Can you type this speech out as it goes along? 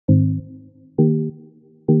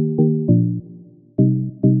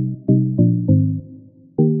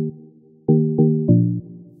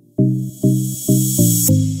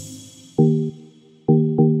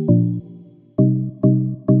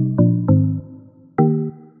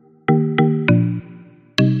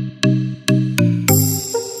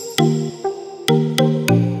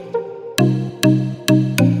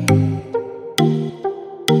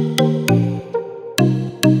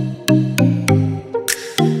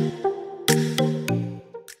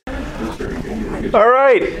All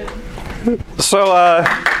right. So,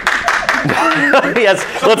 yes,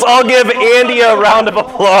 let's all give Andy a round of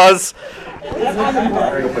applause.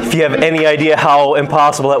 If you have any idea how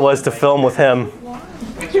impossible it was to film with him.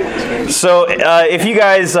 So, if you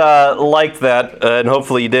guys liked that, and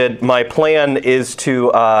hopefully you did, my plan is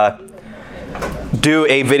to do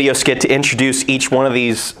a video skit to introduce each one of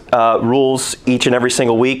these rules each and every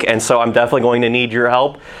single week, and so I'm definitely going to need your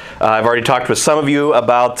help. I've already talked with some of you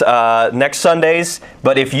about next Sundays,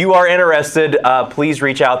 but if you are interested, please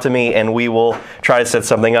reach out to me and we will try to set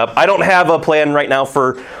something up. I don't have a plan right now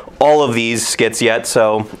for all of these skits yet,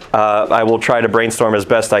 so I will try to brainstorm as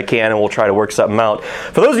best I can and we'll try to work something out.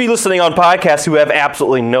 For those of you listening on podcasts who have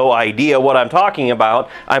absolutely no idea what I'm talking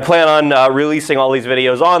about, I plan on releasing all these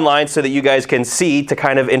videos online so that you guys can see to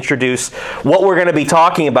kind of introduce what we're going to be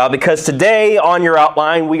talking about, because today on your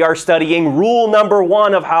outline we are studying rule number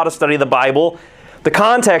 1 of how to study the Bible, the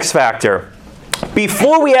context factor.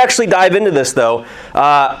 Before we actually dive into this, though,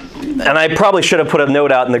 and I probably should have put a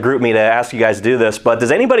note out in the group me to ask you guys to do this, but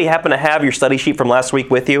does anybody happen to have your study sheet from last week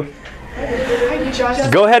with you?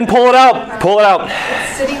 Go ahead and pull it out. Pull it out.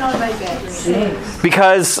 It's sitting on my bed.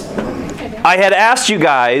 Because I had asked you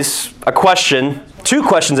guys a question, 2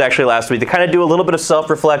 questions actually last week, to kind of do a little bit of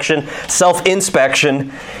self-reflection,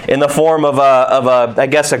 self-inspection in the form of I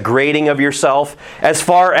guess, a grading of yourself as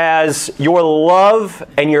far as your love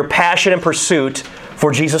and your passion and pursuit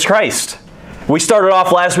for Jesus Christ. We started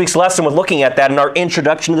off last week's lesson with looking at that in our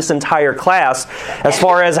introduction to this entire class as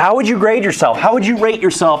far as how would you grade yourself? How would you rate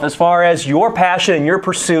yourself as far as your passion and your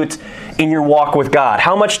pursuit in your walk with God?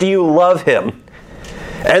 How much do you love Him?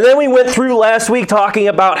 And then we went through last week talking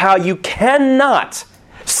about how you cannot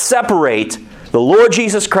separate the Lord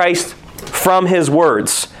Jesus Christ from His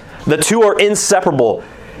words. The two are inseparable.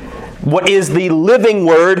 What is the living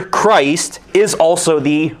word, Christ, is also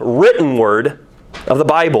the written word of the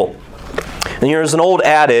Bible. And there's an old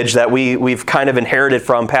adage that we've kind of inherited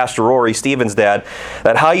from Pastor Rory, Stephen's dad,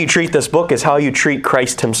 that how you treat this book is how you treat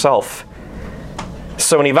Christ Himself.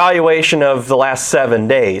 So an evaluation of the last 7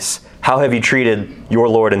 days, how have you treated your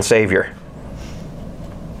Lord and Savior?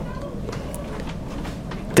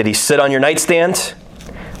 Did He sit on your nightstand?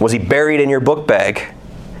 Was He buried in your book bag?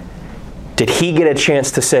 Did He get a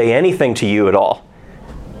chance to say anything to you at all?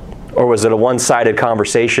 Or was it a one-sided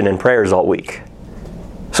conversation and prayers all week?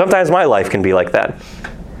 Sometimes my life can be like that.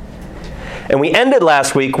 And we ended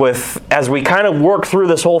last week with, as we kind of work through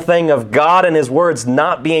this whole thing of God and His words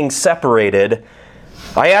not being separated,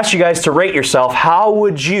 I asked you guys to rate yourself. How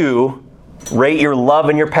would you rate your love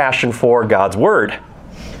and your passion for God's Word?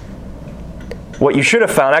 What you should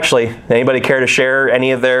have found, actually, anybody care to share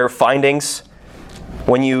any of their findings?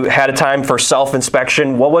 When you had a time for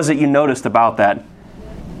self-inspection, what was it you noticed about that?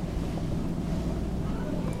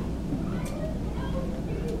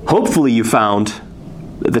 Hopefully you found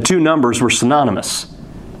that the 2 numbers were synonymous.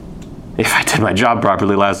 If I did my job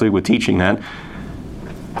properly last week with teaching that.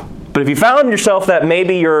 But if you found yourself that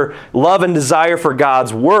maybe your love and desire for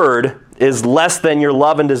God's Word is less than your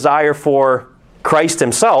love and desire for Christ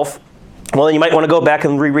Himself, well, then you might want to go back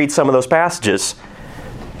and reread some of those passages.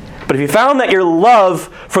 But if you found that your love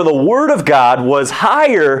for the Word of God was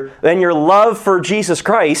higher than your love for Jesus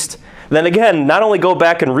Christ, then again, not only go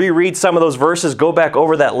back and reread some of those verses, go back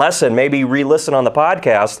over that lesson, maybe re-listen on the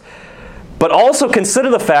podcast, but also consider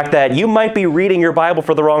the fact that you might be reading your Bible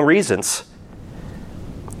for the wrong reasons.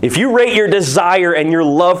 If you rate your desire and your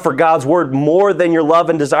love for God's Word more than your love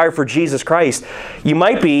and desire for Jesus Christ, you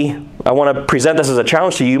might be, I want to present this as a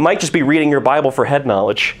challenge to you, you might just be reading your Bible for head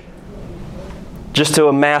knowledge, just to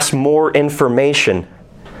amass more information.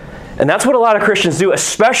 And that's what a lot of Christians do,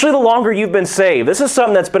 especially the longer you've been saved. This is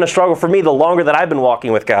something that's been a struggle for me the longer that I've been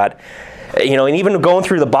walking with God. You know, and even going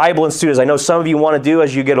through the Bible Institute, as I know some of you want to do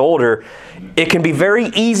as you get older, it can be very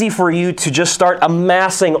easy for you to just start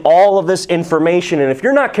amassing all of this information. And if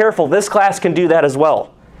you're not careful, this class can do that as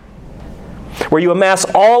well. Where you amass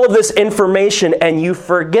all of this information and you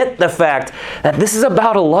forget the fact that this is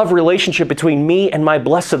about a love relationship between me and my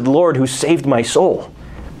blessed Lord who saved my soul.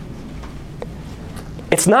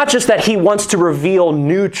 It's not just that He wants to reveal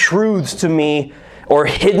new truths to me or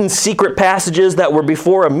hidden secret passages that were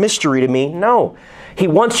before a mystery to me. No, He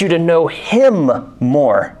wants you to know Him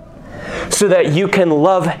more so that you can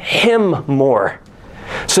love Him more,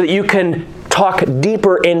 so that you can talk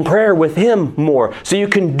deeper in prayer with Him more, so you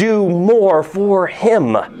can do more for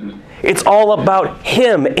Him. It's all about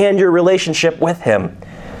Him and your relationship with Him.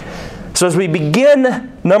 So as we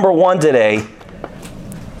begin number 1 today,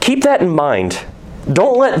 keep that in mind.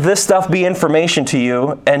 Don't let this stuff be information to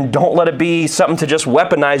you, and don't let it be something to just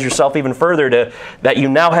weaponize yourself even further, that you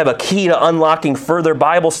now have a key to unlocking further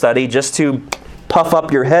Bible study just to puff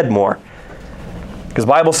up your head more. Because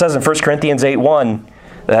the Bible says in 1 Corinthians 8:1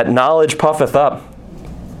 that knowledge puffeth up,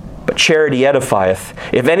 but charity edifieth.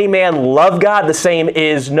 If any man love God, the same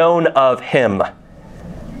is known of him.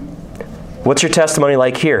 What's your testimony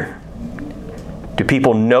like here? Do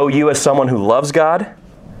people know you as someone who loves God?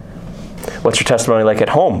 What's your testimony like at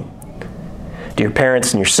home? Do your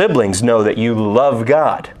parents and your siblings know that you love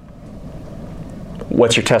God?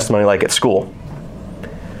 What's your testimony like at school?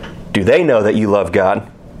 Do they know that you love God?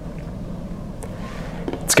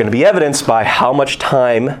 It's going to be evidenced by how much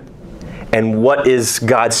time and what is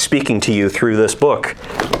God speaking to you through this book.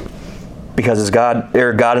 Because God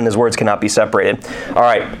and His words cannot be separated. All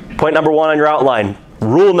right, point number 1 on your outline.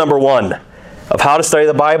 Rule number 1 of how to study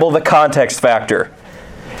the Bible, the context factor.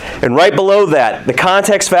 And right below that, the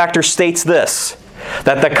context factor states this,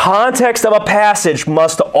 that the context of a passage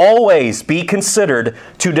must always be considered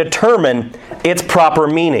to determine its proper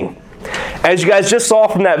meaning. As you guys just saw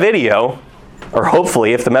from that video, or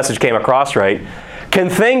hopefully if the message came across right, can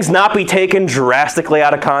things not be taken drastically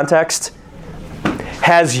out of context?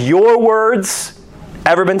 Has your words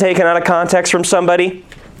ever been taken out of context from somebody?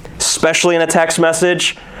 Especially in a text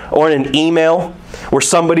message or in an email where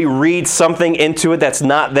somebody reads something into it that's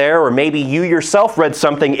not there, or maybe you yourself read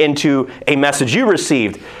something into a message you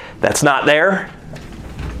received that's not there.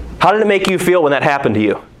 How did it make you feel when that happened to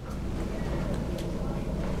you?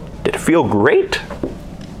 Did it feel great?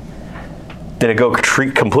 Did it go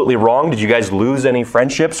completely wrong? Did you guys lose any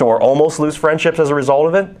friendships or almost lose friendships as a result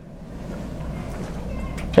of it?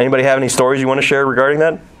 Anybody have any stories you want to share regarding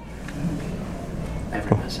that?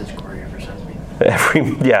 Every message Corey ever sends me.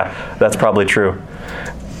 Yeah, that's probably true.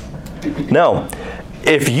 No.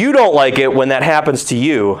 If you don't like it when that happens to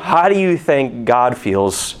you, how do you think God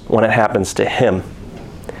feels when it happens to Him?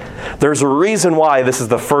 There's a reason why this is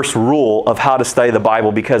the first rule of how to study the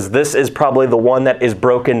Bible, because this is probably the one that is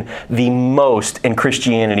broken the most in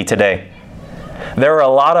Christianity today. There are a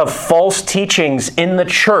lot of false teachings in the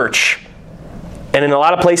church, and in a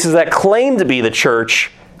lot of places that claim to be the church.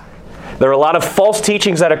 There are a lot of false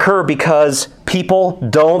teachings that occur because people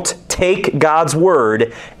don't take God's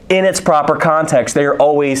Word in its proper context. They are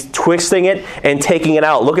always twisting it and taking it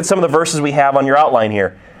out. Look at some of the verses we have on your outline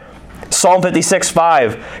here. Psalm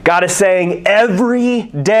 56:5. God is saying, every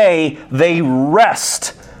day they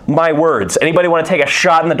rest my words. Anybody want to take a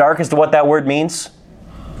shot in the dark as to what that word means?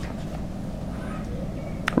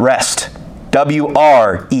 Rest.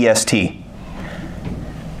 W-R-E-S-T.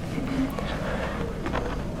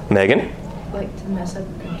 Megan? Like to mess up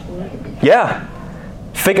and comport. Yeah.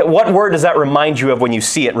 What word does that remind you of when you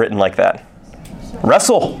see it written like that?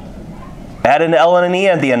 Wrestle. Add an L and an E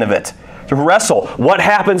at the end of it. To wrestle. What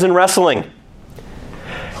happens in wrestling?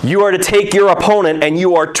 You are to take your opponent and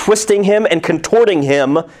you are twisting him and contorting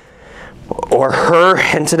him, or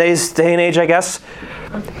her in today's day and age, I guess.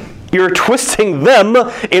 You're twisting them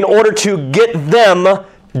in order to get them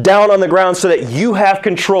down on the ground so that you have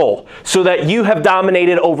control, so that you have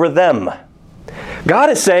dominated over them. God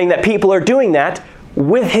is saying that people are doing that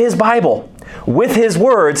with His Bible, with His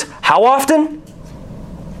words. How often?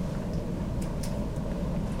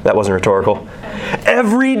 That wasn't rhetorical.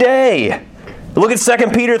 Every day. Look at 2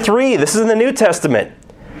 Peter 3. This is in the New Testament.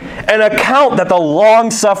 An account that the long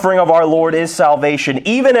suffering of our Lord is salvation,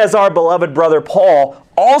 even as our beloved brother Paul,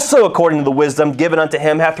 also according to the wisdom given unto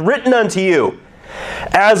him, hath written unto you,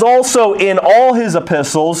 as also in all his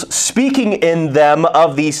epistles, speaking in them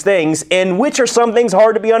of these things, in which are some things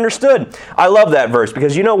hard to be understood. I love that verse,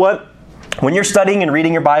 because you know what? When you're studying and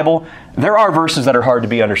reading your Bible, there are verses that are hard to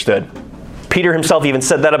be understood. Peter himself even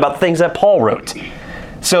said that about things that Paul wrote.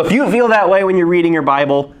 So if you feel that way when you're reading your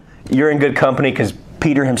Bible, you're in good company, because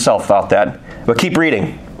Peter himself thought that. But keep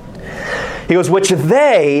reading. He goes, which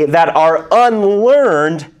they that are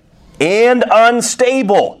unlearned and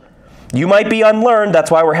unstable. You might be unlearned,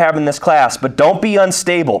 that's why we're having this class, but don't be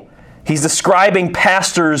unstable. He's describing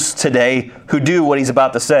pastors today who do what he's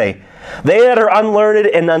about to say. They that are unlearned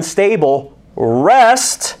and unstable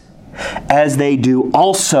rest, as they do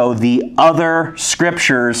also the other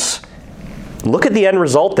scriptures. Look at the end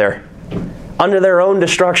result there. Under their own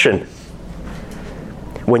destruction.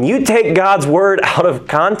 When you take God's word out of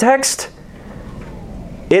context,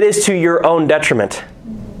 it is to your own detriment.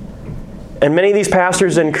 And many of these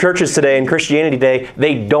pastors in churches today, in Christianity today,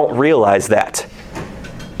 they don't realize that.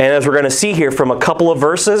 And as we're going to see here from a couple of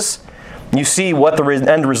verses, you see what the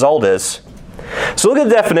end result is. So look at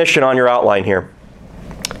the definition on your outline here.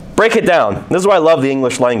 Break it down. This is why I love the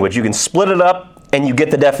English language. You can split it up and you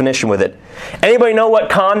get the definition with it. Anybody know what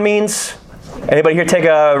con means? Anybody here take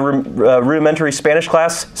a rudimentary Spanish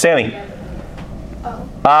class? Sammy?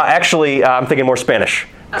 Actually, I'm thinking more Spanish,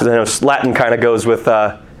 because I know Latin kind of goes with...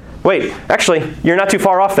 wait, actually, you're not too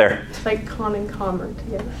far off there. It's like con and com are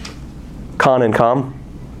together. Con and com?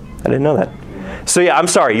 I didn't know that. So yeah, I'm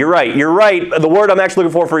sorry, you're right. You're right. The word I'm actually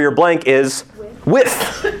looking for your blank is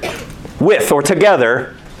with. With, or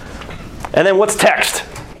together. And then what's text?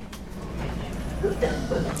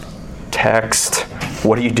 Text.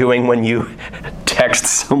 What are you doing when you text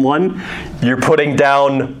someone? You're putting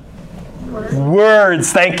down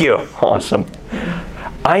words. Thank you. Awesome.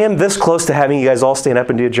 I am this close to having you guys all stand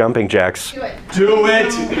up and do jumping jacks. Do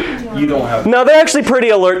it. You don't have. No, they're actually pretty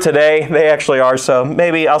alert today. They actually are, so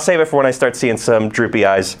maybe I'll save it for when I start seeing some droopy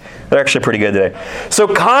eyes. They're actually pretty good today. So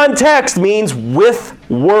context means with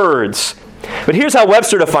words. But here's how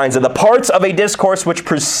Webster defines it. The parts of a discourse which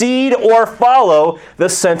precede or follow the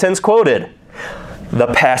sentence quoted. The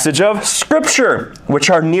passage of Scripture, which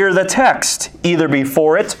are near the text, either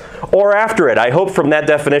before it or after it. I hope from that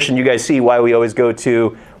definition you guys see why we always go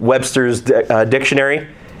to Webster's dictionary.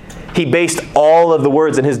 He based all of the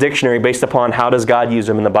words in his dictionary based upon how does God use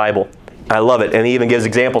them in the Bible. I love it, and he even gives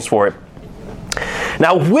examples for it.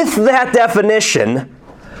 Now, with that definition,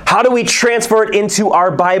 how do we transfer it into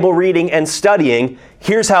our Bible reading and studying?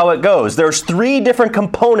 Here's how it goes. There's 3 different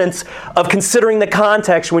components of considering the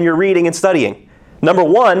context when you're reading and studying. Number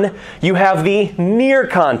 1, you have the near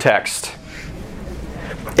context.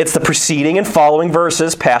 It's the preceding and following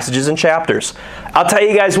verses, passages, and chapters. I'll tell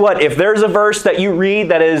you guys what, if there's a verse that you read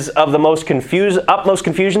that is of the utmost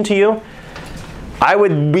confusion to you, I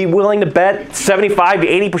would be willing to bet 75 to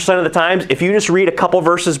 80% of the times, if you just read a couple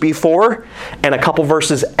verses before and a couple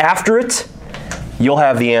verses after it, you'll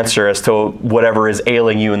have the answer as to whatever is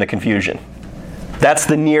ailing you in the confusion. That's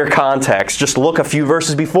the near context. Just look a few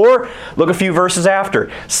verses before, look a few verses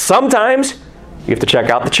after. Sometimes you have to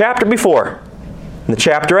check out the chapter before and the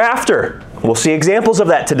chapter after. We'll see examples of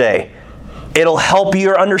that today. It'll help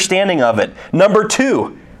your understanding of it. Number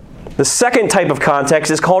 2, the second type of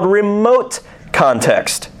context is called remote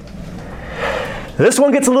context. This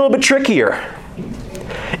one gets a little bit trickier.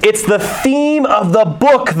 It's the theme of the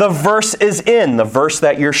book the verse is in, the verse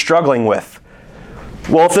that you're struggling with.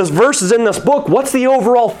 Well, if this verse is in this book, what's the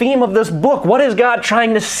overall theme of this book? What is God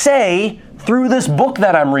trying to say through this book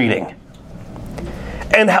that I'm reading?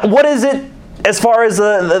 And what is it as far as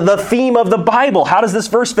the theme of the Bible? How does this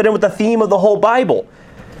verse fit in with the theme of the whole Bible?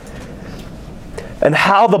 And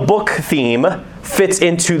how the book theme fits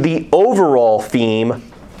into the overall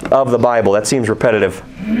theme of the Bible. That seems repetitive.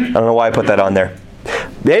 I don't know why I put that on there.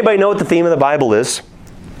 Anybody know what the theme of the Bible is?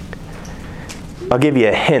 I'll give you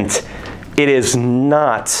a hint. It is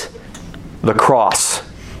not the cross.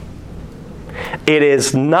 It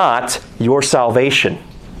is not your salvation.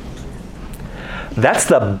 That's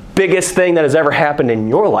the biggest thing that has ever happened in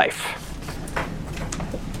your life.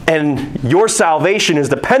 And your salvation is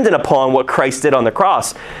dependent upon what Christ did on the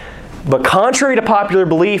cross. But contrary to popular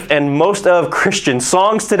belief and most of Christian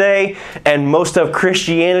songs today and most of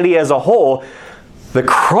Christianity as a whole, the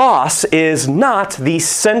cross is not the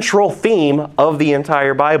central theme of the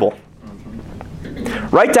entire Bible.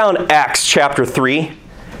 Write down Acts chapter 3.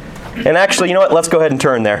 And actually, you know what? Let's go ahead and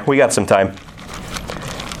turn there. We got some time.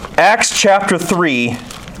 Acts chapter 3.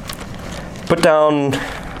 Put down...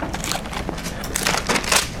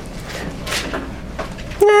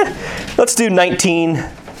 let's do 19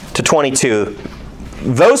 to 22.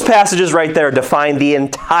 Those passages right there define the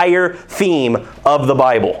entire theme of the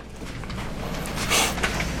Bible.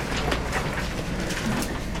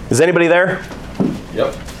 Is anybody there?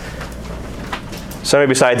 Yep. Somebody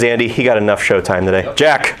besides Andy. He got enough showtime today. Yep.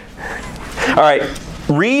 Jack. All right.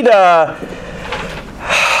 Read...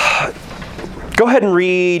 go ahead and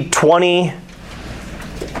read 20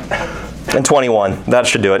 and 21. That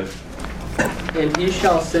should do it. And he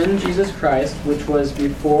shall send Jesus Christ, which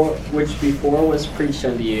before was preached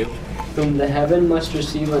unto you, whom the heaven must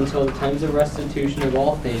receive until the times of restitution of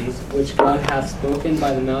all things, which God hath spoken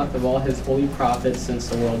by the mouth of all his holy prophets since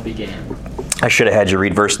the world began. I should have had you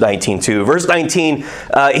read verse 19 too. Verse 19,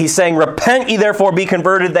 he's saying, Repent ye therefore, be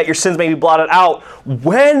converted, that your sins may be blotted out,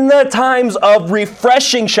 when the times of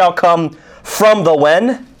refreshing shall come from the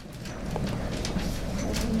when?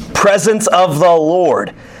 Presence of the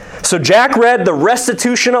Lord. So Jack read the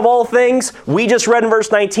restitution of all things. We just read in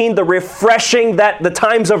verse 19 the refreshing, that the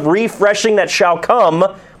times of refreshing that shall come.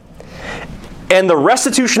 And the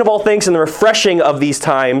restitution of all things and the refreshing of these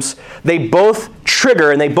times, they both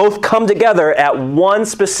trigger and they both come together at one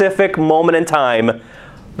specific moment in time,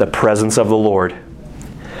 the presence of the Lord.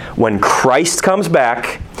 when Christ comes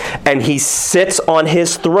back and he sits on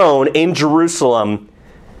his throne in Jerusalem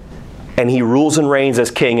and he rules and reigns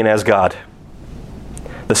as king and as God.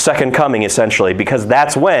 The second coming, essentially, because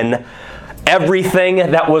that's when everything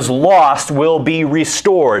that was lost will be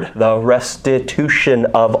restored. The restitution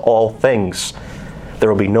of all things. There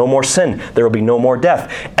will be no more sin. There will be no more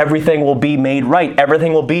death. Everything will be made right.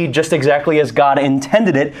 Everything will be just exactly as God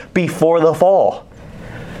intended it before the fall.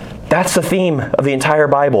 That's the theme of the entire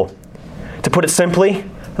Bible. To put it simply,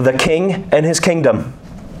 the King and his kingdom.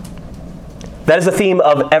 That is the theme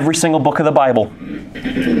of every single book of the Bible.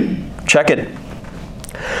 Check it.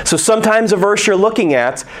 So sometimes a verse you're looking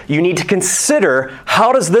at, you need to consider,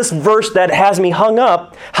 how does this verse that has me hung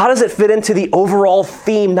up, how does it fit into the overall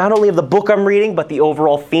theme, not only of the book I'm reading, but the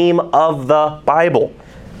overall theme of the Bible?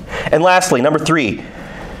 And lastly, number 3,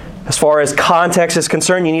 as far as context is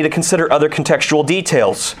concerned, you need to consider other contextual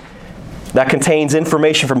details. That contains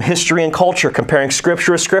information from history and culture, comparing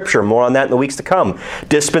Scripture with Scripture. More on that in the weeks to come.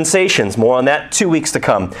 Dispensations, more on that 2 weeks to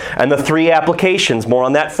come. And the 3 applications, more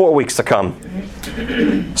on that 4 weeks to come.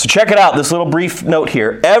 So check it out, this little brief note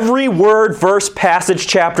here. Every word, verse, passage,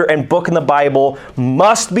 chapter, and book in the Bible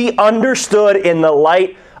must be understood in the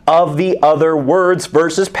light of the other words,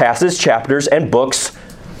 verses, passages, chapters, and books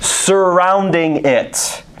surrounding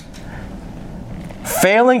it.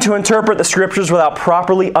 Failing to interpret the Scriptures without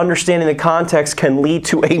properly understanding the context can lead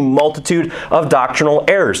to a multitude of doctrinal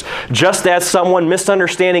errors. Just as someone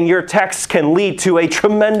misunderstanding your text can lead to a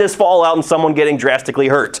tremendous fallout and someone getting drastically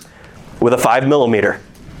hurt with a 5mm.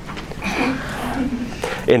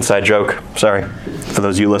 Inside joke. Sorry for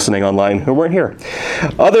those of you listening online who weren't here.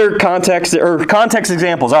 Other context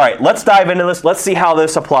examples. All right, let's dive into this. Let's see how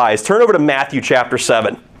this applies. Turn over to Matthew chapter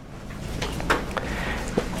 7.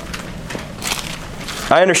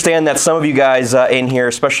 I understand that some of you guys in here,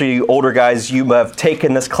 especially you older guys, you have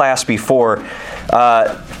taken this class before.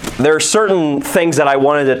 There are certain things that I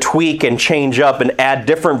wanted to tweak and change up and add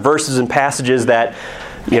different verses and passages that,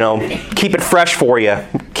 keep it fresh for you.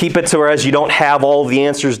 Keep it to whereas you don't have all the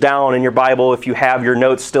answers down in your Bible if you have your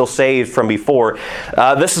notes still saved from before.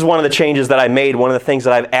 This is one of the changes that I made, one of the things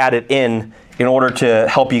that I've added in order to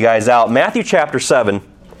help you guys out. Matthew chapter 7.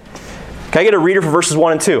 Can I get a reader for verses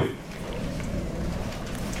 1 and 2?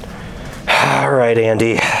 All right,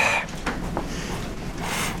 Andy.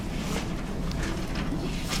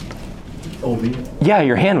 Yeah,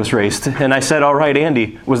 your hand was raised. And I said, all right,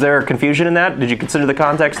 Andy. Was there confusion in that? Did you consider the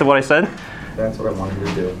context of what I said? That's what I wanted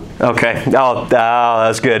to do. Okay. Oh,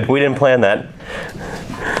 that's good. We didn't plan that.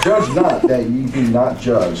 Judge not that ye be not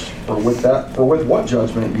judged. For with what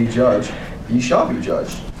judgment ye judge, ye shall be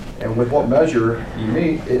judged. And with what measure ye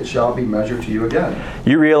meet, it shall be measured to you again.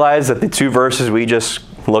 You realize that the 2 verses we just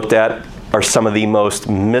looked at are some of the most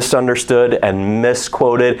misunderstood and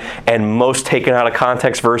misquoted and most taken out of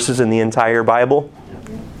context verses in the entire Bible?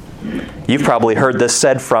 You've probably heard this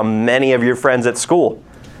said from many of your friends at school.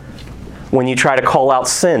 When you try to call out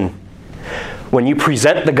sin, when you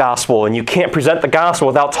present the gospel, and you can't present the gospel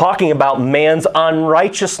without talking about man's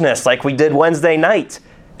unrighteousness like we did Wednesday night.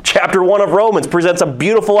 Chapter 1 of Romans presents a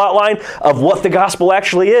beautiful outline of what the gospel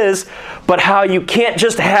actually is, but how you can't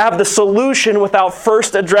just have the solution without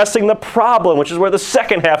first addressing the problem, which is where the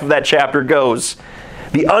second half of that chapter goes.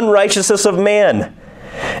 The unrighteousness of man.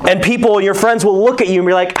 And people, your friends will look at you and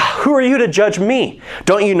be like, who are you to judge me?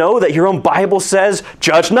 Don't you know that your own Bible says,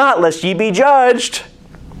 judge not lest ye be judged?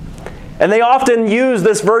 And they often use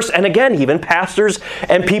this verse, and again, even pastors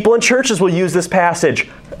and people in churches will use this passage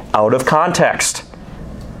out of context.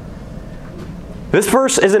 This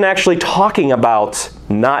verse isn't actually talking about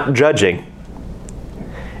not judging.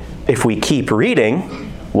 If we keep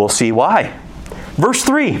reading, we'll see why. Verse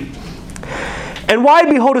 3. And why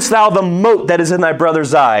beholdest thou the mote that is in thy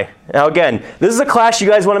brother's eye? Now again, this is a class you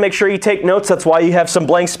guys want to make sure you take notes. That's why you have some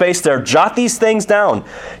blank space there. Jot these things down.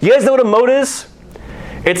 You guys know what a mote is?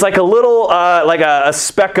 It's like a little, like a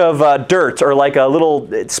speck of dirt, or like a little,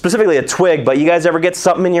 specifically a twig. But you guys ever get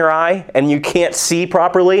something in your eye and you can't see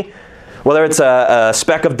properly? Whether it's a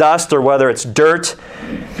speck of dust or whether it's dirt.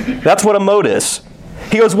 That's what a mote is.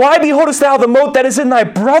 He goes, why beholdest thou the mote that is in thy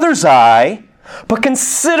brother's eye, but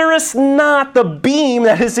considerest not the beam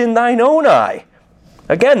that is in thine own eye?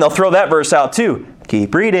 Again, they'll throw that verse out too.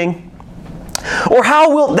 Keep reading. Or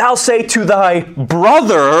how wilt thou say to thy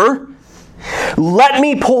brother, let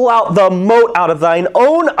me pull out the mote out of thine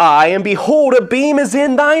own eye, and behold, a beam is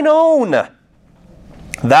in thine own?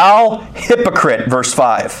 Thou hypocrite, verse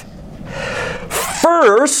 5.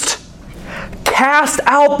 First, cast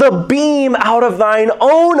out the beam out of thine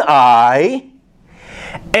own eye,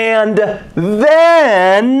 and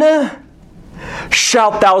then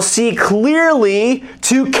shalt thou see clearly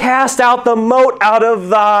to cast out the mote out of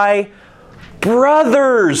thy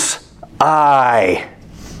brother's eye.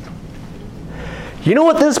 You know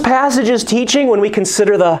what this passage is teaching when we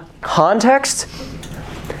consider the context?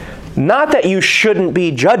 Not that you shouldn't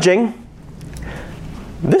be judging.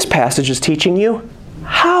 This passage is teaching you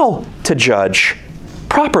how to judge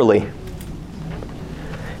properly.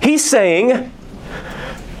 He's saying,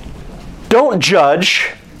 don't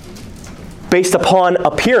judge based upon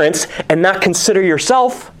appearance and not consider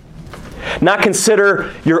yourself, not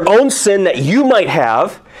consider your own sin that you might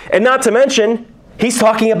have, and not to mention, he's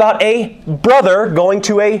talking about a brother going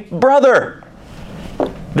to a brother.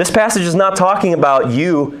 This passage is not talking about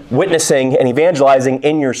you witnessing and evangelizing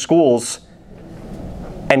in your schools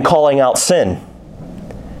and calling out sin.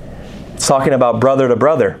 It's talking about brother to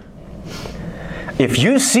brother. If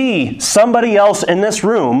you see somebody else in this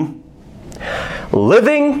room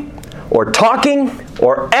living or talking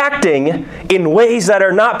or acting in ways that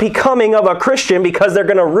are not becoming of a Christian because they're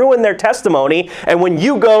going to ruin their testimony, and when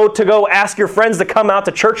you go ask your friends to come out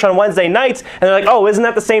to church on Wednesday nights, and they're like, oh, isn't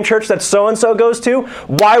that the same church that so-and-so goes to?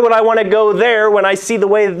 Why would I want to go there when I see the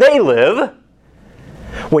way they live?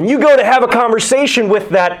 When you go to have a conversation with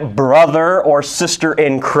that brother or sister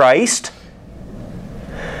in Christ,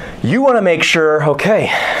 you want to make sure, okay,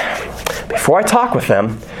 before I talk with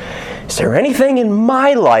them, is there anything in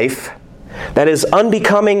my life that is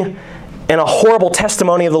unbecoming and a horrible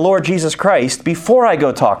testimony of the Lord Jesus Christ before I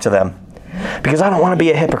go talk to them? Because I don't want to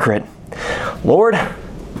be a hypocrite. Lord,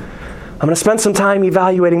 I'm going to spend some time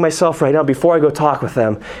evaluating myself right now before I go talk with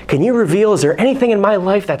them. Can you reveal, is there anything in my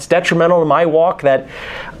life that's detrimental to my walk that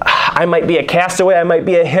I might be a castaway, I might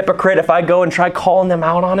be a hypocrite if I go and try calling them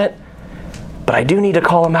out on it? But I do need to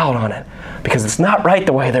call them out on it because it's not right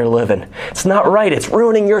the way they're living. It's not right. It's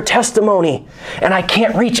ruining your testimony. And I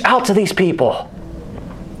can't reach out to these people.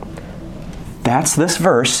 That's this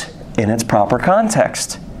verse in its proper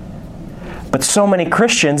context. But so many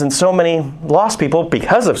Christians and so many lost people,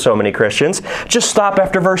 because of so many Christians, just stop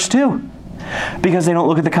after verse 2. Because they don't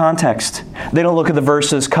look at the context. They don't look at the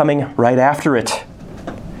verses coming right after it.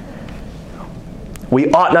 We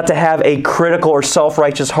ought not to have a critical or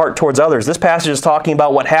self-righteous heart towards others. This passage is talking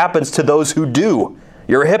about what happens to those who do.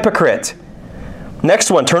 You're a hypocrite. Next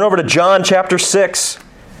one, turn over to John chapter 6.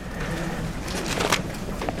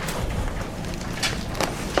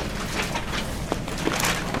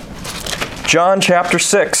 John chapter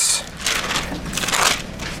 6.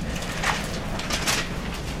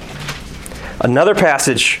 Another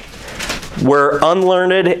passage where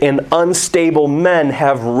unlearned and unstable men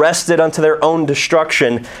have wrested unto their own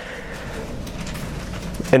destruction,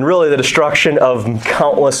 and really the destruction of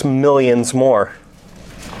countless millions more.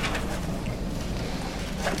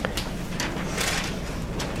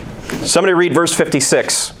 Somebody read verse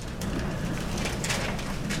 56.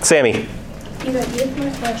 Sammy. He that eateth my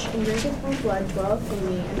flesh and drinketh my blood dwelleth in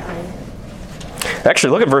me, and I in him.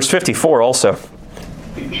 Actually, look at verse 54 also. Go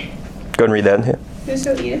ahead and read that. Yeah.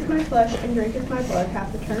 Whoso eateth my flesh and drinketh my blood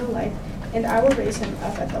hath eternal life, and I will raise him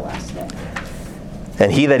up at the last day.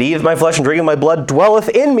 And he that eateth my flesh and drinketh my blood dwelleth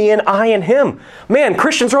in me, and I in him. Man,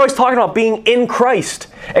 Christians are always talking about being in Christ,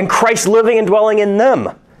 and Christ living and dwelling in them.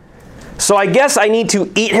 So I guess I need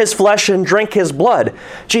to eat his flesh and drink his blood.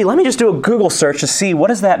 Gee, let me just do a Google search to see, what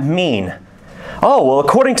does that mean? Oh, well,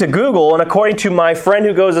 according to Google, and according to my friend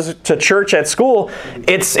who goes to church at school,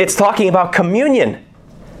 it's talking about communion.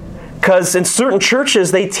 Because in certain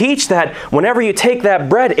churches, they teach that whenever you take that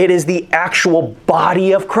bread, it is the actual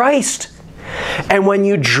body of Christ. And when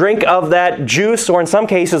you drink of that juice, or in some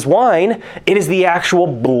cases wine, it is the actual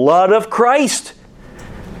blood of Christ.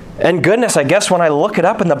 And goodness, I guess when I look it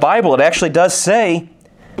up in the Bible, it actually does say,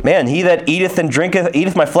 man, he that eateth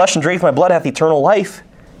my flesh and drinketh my blood hath eternal life.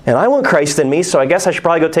 And I want Christ in me, so I guess I should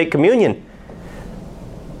probably go take communion.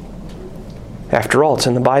 After all, it's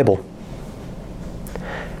in the Bible.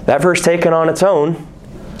 That verse taken on its own,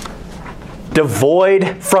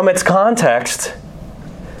 devoid from its context,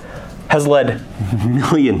 has led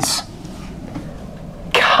millions,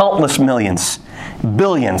 countless millions,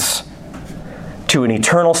 billions, to an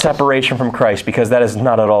eternal separation from Christ, because that is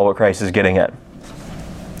not at all what Christ is getting at.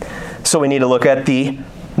 So we need to look at the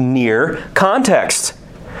near context.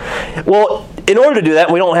 Well, in order to do that,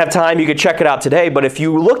 we don't have time, you could check it out today, but if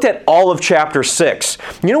you looked at all of chapter 6,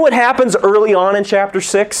 you know what happens early on in chapter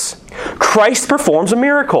 6? Christ performs a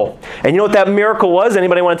miracle. And you know what that miracle was?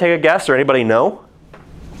 Anybody want to take a guess, or anybody know?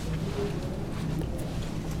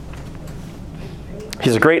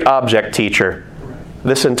 He's a great object teacher.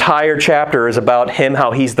 This entire chapter is about him,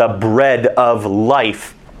 how he's the bread of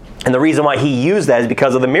life. And the reason why he used that is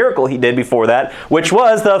because of the miracle he did before that, which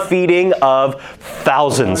was the feeding of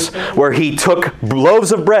thousands, where he took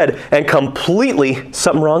loaves of bread and completely...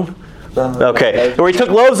 Something wrong? Okay. Where he took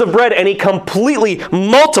loaves of bread and he completely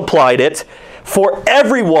multiplied it for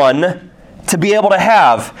everyone to be able to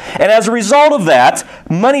have. And as a result of that,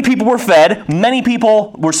 many people were fed. Many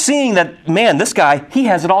people were seeing that, man, this guy, he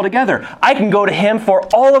has it all together. I can go to him for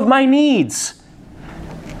all of my needs.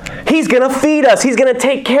 He's going to feed us. He's going to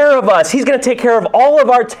take care of us. He's going to take care of all of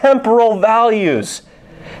our temporal values.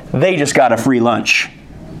 They just got a free lunch.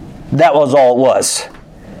 That was all it was.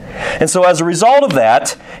 And so as a result of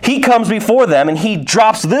that, he comes before them and he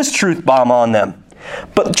drops this truth bomb on them.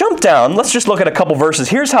 But jump down. Let's just look at a couple verses.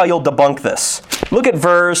 Here's how you'll debunk this. Look at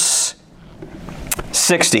verse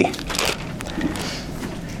 60.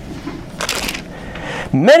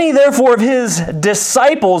 Many therefore of his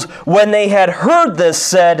disciples, when they had heard this,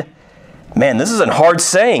 said, man, this is a hard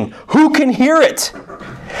saying. Who can hear it?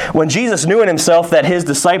 When Jesus knew in himself that his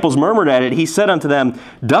disciples murmured at it, he said unto them,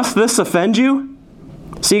 doth this offend you?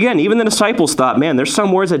 See, again, even the disciples thought, man, there's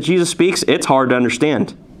some words that Jesus speaks, it's hard to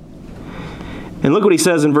understand. And look what he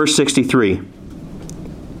says in verse 63.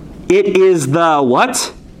 It is the what?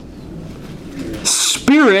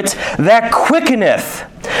 Spirit that quickeneth.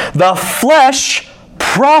 The flesh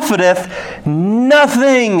profiteth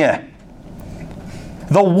nothing.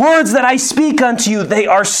 The words that I speak unto you, they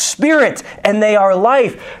are spirit and they are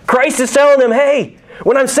life. Christ is telling them, hey,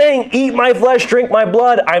 when I'm saying eat my flesh, drink my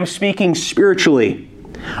blood, I'm speaking spiritually.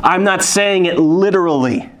 I'm not saying it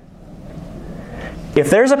literally. If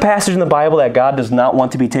there's a passage in the Bible that God does not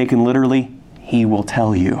want to be taken literally, He will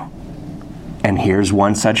tell you. And here's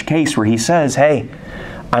one such case where He says, hey,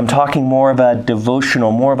 I'm talking more of a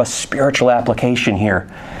devotional, more of a spiritual application here.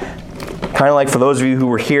 Kind of like for those of you who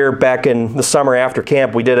were here back in the summer after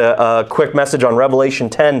camp, we did a quick message on Revelation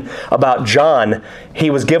 10 about John. He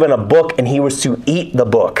was given a book and he was to eat the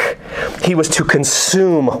book. He was to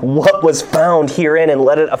consume what was found herein and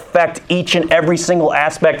let it affect each and every single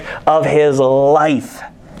aspect of his life.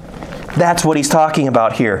 That's what he's talking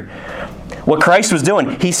about here. What Christ was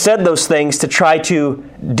doing, he said those things to try to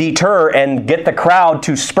deter and get the crowd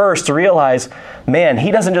to disperse, to realize, man, he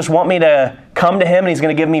doesn't just want me to come to him and he's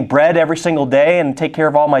going to give me bread every single day and take care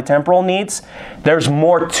of all my temporal needs. There's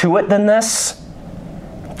more to it than this.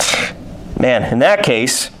 Man, in that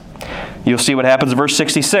case, you'll see what happens in verse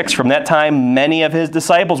 66. From that time, many of his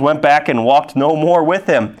disciples went back and walked no more with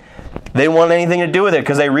him. They didn't want anything to do with it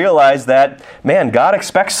because they realized that, man, God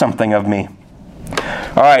expects something of me.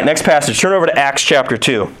 All right, next passage. Turn over to Acts chapter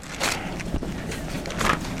 2.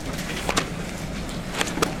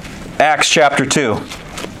 Acts chapter 2.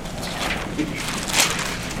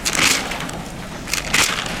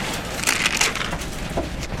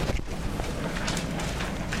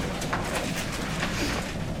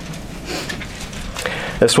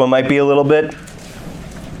 This one might be a little bit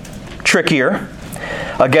trickier.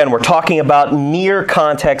 Again, we're talking about near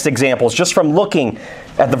context examples, just from looking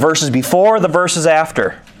at the verses before, the verses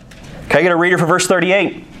after. Can I get a reader for verse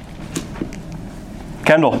 38?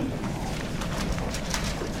 Kendall.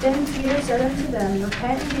 Then Peter said unto them,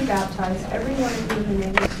 repent and be baptized, every one of you in the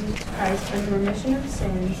name of Jesus Christ, for the remission of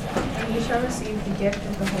sins, and ye shall receive the gift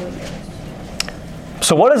of the Holy Ghost.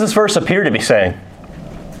 So what does this verse appear to be saying?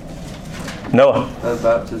 Noah. That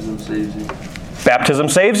baptism saves you. Baptism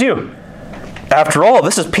saves you. After all,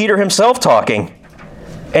 this is Peter himself talking.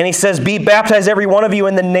 And he says, be baptized every one of you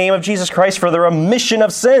in the name of Jesus Christ for the remission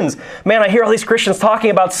of sins. Man, I hear all these Christians talking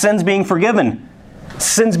about sins being forgiven.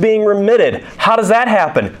 Sins being remitted. How does that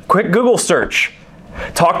happen? Quick Google search.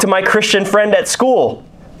 Talk to my Christian friend at school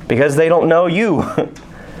because they don't know you.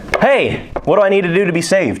 Hey, what do I need to do to be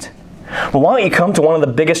saved? Well, why don't you come to one of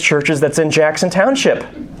the biggest churches that's in Jackson Township?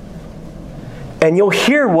 And you'll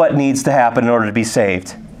hear what needs to happen in order to be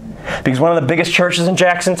saved. Because one of the biggest churches in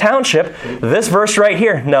Jackson Township, this verse right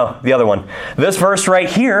here, no, the other one. This verse right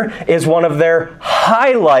here is one of their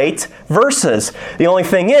highlight verses. The only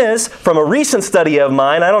thing is, from a recent study of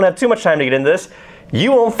mine, I don't have too much time to get into this,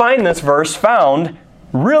 you won't find this verse found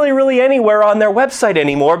really anywhere on their website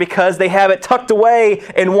anymore because they have it tucked away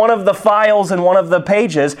in one of the files in one of the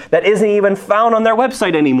pages that isn't even found on their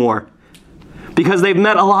website anymore. Because they've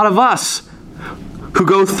met a lot of us who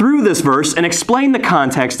go through this verse and explain the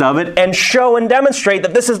context of it and show and demonstrate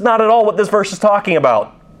that this is not at all what this verse is talking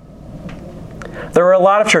about. There are a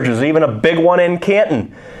lot of churches, even a big one in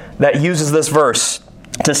Canton, that uses this verse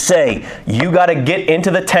to say, you got to get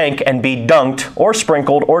into the tank and be dunked or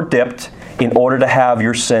sprinkled or dipped in order to have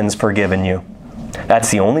your sins forgiven you. That's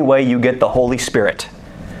the only way you get the Holy Spirit.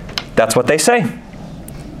 That's what they say.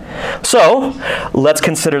 So, let's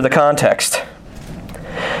consider the context.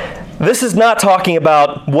 This is not talking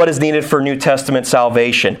about what is needed for New Testament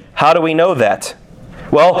salvation. How do we know that?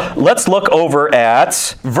 Well, let's look over at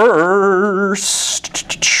verse...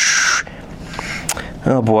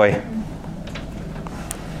 Oh boy.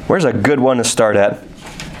 Where's a good one to start at?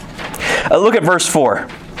 Look at verse 4.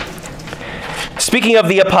 Speaking of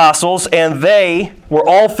the apostles, and they were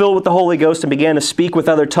all filled with the Holy Ghost and began to speak with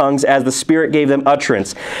other tongues as the Spirit gave them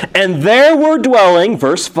utterance. And there were dwelling,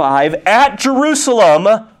 verse 5, at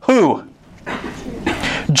Jerusalem, who?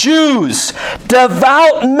 Jews,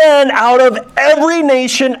 devout men out of every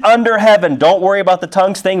nation under heaven. Don't worry about the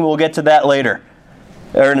tongues thing. We'll get to that later,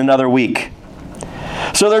 or in another week.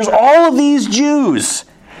 So there's all of these Jews.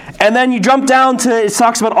 And then you jump down to, it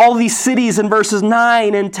talks about all of these cities in verses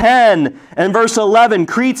 9 and 10 and verse 11.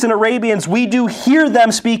 Cretes and Arabians, we do hear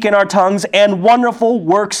them speak in our tongues and wonderful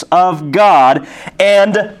works of God.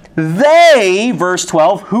 And they, verse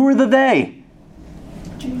 12, who are the they?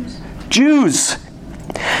 Jews.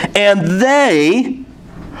 And they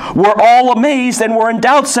were all amazed and were in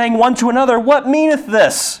doubt, saying one to another, what meaneth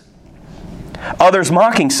this? Others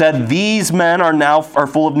mocking said, these men are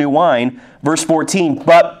full of new wine. Verse 14,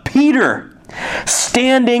 but Peter,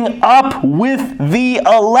 standing up with the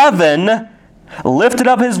 11, lifted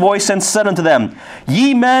up his voice and said unto them,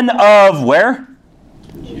 ye men of where?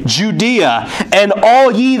 Judea, and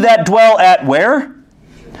all ye that dwell at where?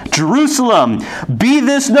 Jerusalem. Be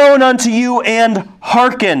this known unto you, and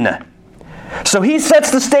hearken. So he sets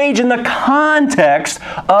the stage in the context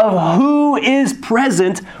of who is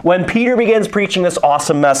present when Peter begins preaching this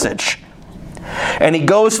awesome message. And he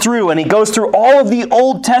goes through all of the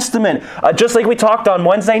Old Testament, just like we talked on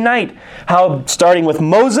Wednesday night, how starting with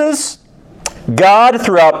Moses, God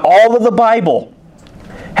throughout all of the Bible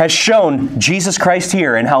has shown Jesus Christ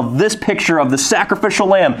here, and how this picture of the sacrificial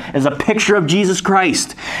lamb is a picture of Jesus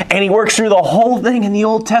Christ. And he works through the whole thing in the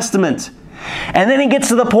Old Testament. And then he gets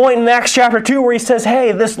to the point in Acts chapter 2 where he says,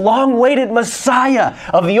 hey, this long-awaited Messiah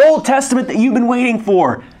of the Old Testament that you've been waiting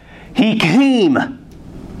for, he came.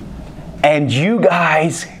 And you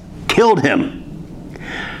guys killed him.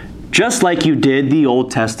 Just like you did the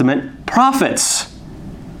Old Testament prophets.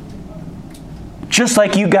 Just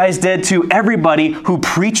like you guys did to everybody who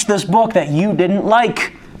preached this book that you didn't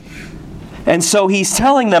like. And so he's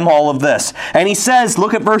telling them all of this. And he says,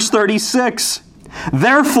 look at verse 36.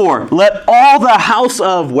 Therefore, let all the house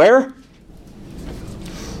of where?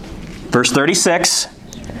 Verse 36.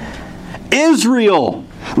 Israel.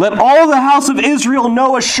 Let all the house of Israel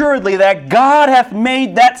know assuredly that God hath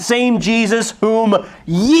made that same Jesus whom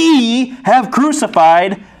ye have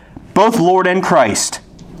crucified, both Lord and Christ.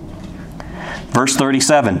 Verse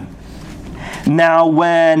 37. Now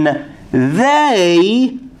when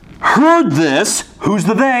they heard this, who's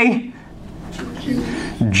the they?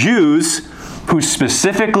 Jews who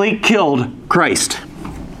specifically killed Christ.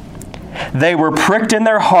 They were pricked in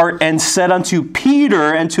their heart and said unto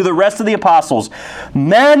Peter and to the rest of the apostles,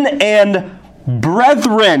 men and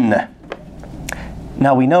brethren.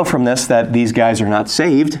 Now we know from this that these guys are not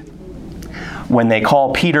saved. When they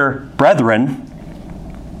call Peter brethren,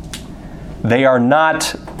 they are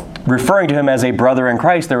not referring to him as a brother in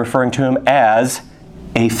Christ. They're referring to him as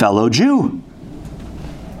a fellow Jew.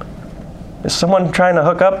 Is someone trying to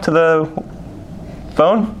hook up to the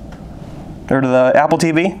phone? Or to the Apple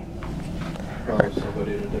TV? Probably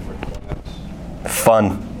somebody in a different class.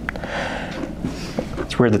 Fun.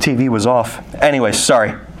 It's weird the TV was off. Anyway,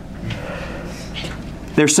 sorry.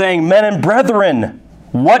 They're saying, men and brethren,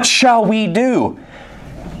 what shall we do?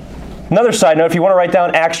 Another side note, if you want to write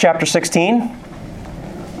down Acts chapter 16.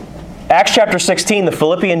 Acts chapter 16, the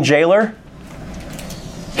Philippian jailer,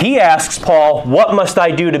 he asks Paul, what must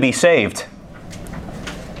I do to be saved?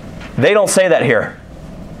 They don't say that here.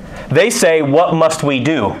 They say, what must we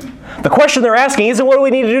do? The question they're asking isn't what do we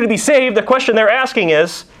need to do to be saved. The question they're asking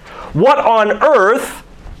is, what on earth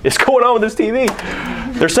is going on with this TV?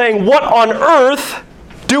 They're saying, what on earth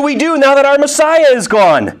do we do now that our Messiah is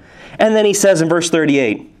gone? And then he says in verse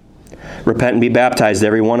 38, repent and be baptized,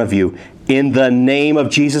 every one of you, in the name of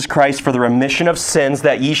Jesus Christ for the remission of sins,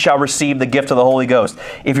 that ye shall receive the gift of the Holy Ghost.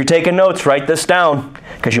 If you're taking notes, write this down,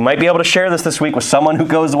 because you might be able to share this week with someone who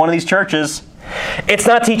goes to one of these churches. It's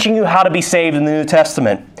not teaching you how to be saved in the New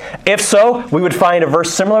Testament. If so, we would find a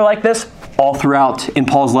verse similar like this all throughout in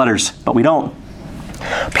Paul's letters, but we don't.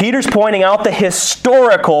 Peter's pointing out the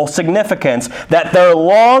historical significance that their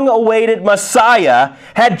long-awaited Messiah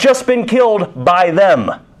had just been killed by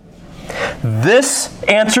them. This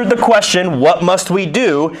answered the question, what must we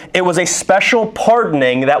do? It was a special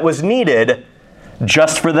pardoning that was needed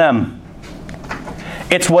just for them.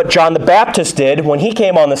 It's what John the Baptist did when he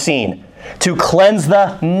came on the scene, to cleanse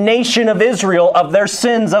the nation of Israel of their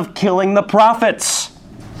sins of killing the prophets.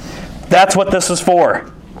 That's what this is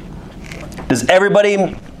for. Is everybody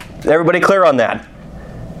clear on that?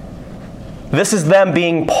 This is them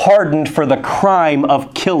being pardoned for the crime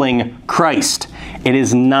of killing Christ. It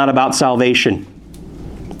is not about salvation.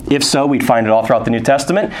 If so, we'd find it all throughout the New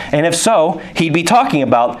Testament. And if so, he'd be talking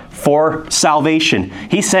about for salvation.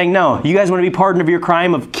 He's saying, no, you guys want to be pardoned of your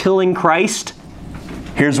crime of killing Christ?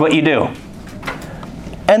 Here's what you do.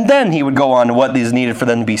 And then he would go on to what is needed for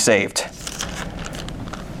them to be saved.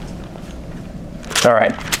 All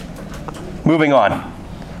right. Moving on.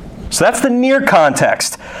 So that's the near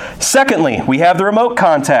context. Secondly, we have the remote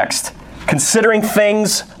context. Considering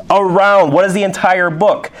things around. What is the entire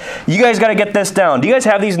book? You guys got to get this down. Do you guys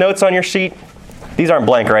have these notes on your sheet? These aren't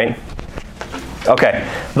blank, right? Okay.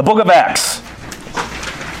 The book of Acts.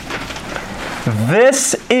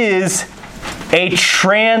 This is a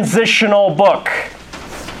transitional book.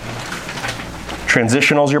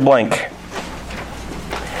 Transitional is your blank.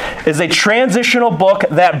 Is a transitional book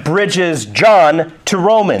that bridges John to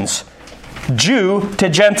Romans, Jew to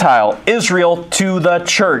Gentile, Israel to the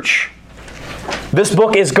church. This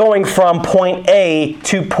book is going from point A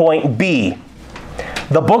to point B.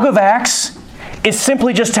 The book of Acts is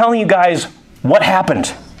simply just telling you guys what happened.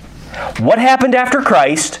 What happened after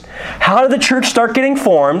Christ? How did the church start getting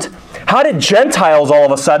formed? How did Gentiles all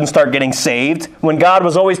of a sudden start getting saved when God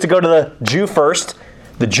was always to go to the Jew first?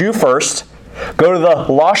 Go to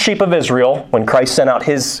the lost sheep of Israel when Christ sent out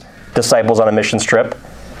his disciples on a missions trip.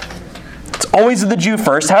 It's always the Jew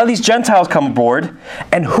first. How do these Gentiles come aboard?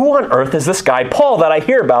 And who on earth is this guy Paul that I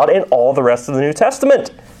hear about in all the rest of the New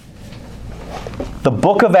Testament? The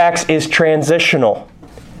book of Acts is transitional,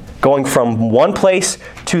 going from one place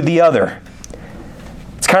to the other.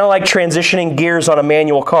 It's kind of like transitioning gears on a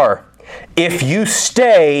manual car. If you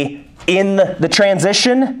stay in the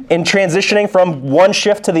transition, in transitioning from one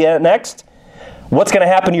shift to the next, what's going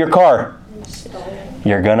to happen to your car?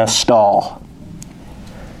 You're going to stall.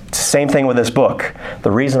 It's the same thing with this book.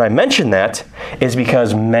 The reason I mention that is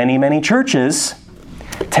because many, many churches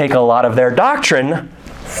take a lot of their doctrine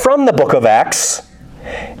from the book of Acts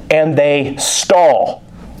and they stall.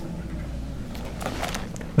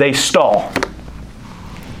 They stall.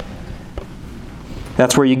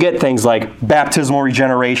 That's where you get things like baptismal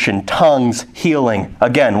regeneration, tongues, healing.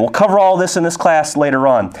 Again, we'll cover all this in this class later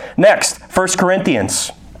on. Next, 1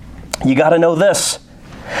 Corinthians. You got to know this.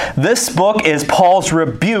 This book is Paul's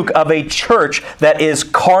rebuke of a church that is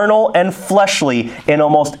carnal and fleshly in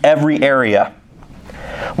almost every area.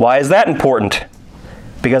 Why is that important?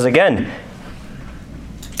 Because again,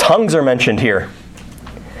 tongues are mentioned here.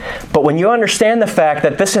 But when you understand the fact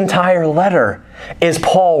that this entire letter is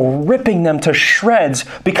Paul ripping them to shreds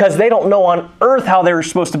because they don't know on earth how they're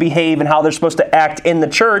supposed to behave and how they're supposed to act in the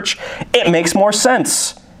church, it makes more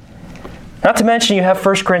sense. Not to mention you have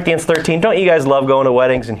 1 Corinthians 13. Don't you guys love going to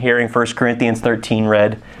weddings and hearing 1 Corinthians 13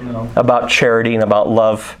 read? No. About charity and about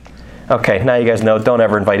love? Okay, now you guys know. Don't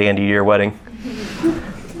ever invite Andy to your wedding.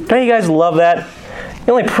 Don't you guys love that?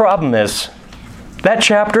 The only problem is, that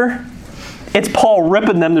chapter, it's Paul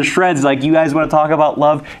ripping them to shreds like, you guys want to talk about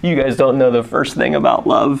love? You guys don't know the first thing about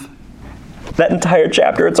love. That entire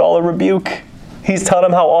chapter, it's all a rebuke. He's telling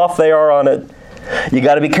them how off they are on it. You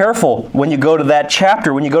got to be careful when you go to that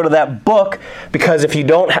chapter, when you go to that book, because if you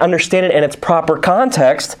don't understand it in its proper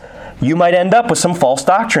context, you might end up with some false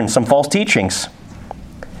doctrine, some false teachings.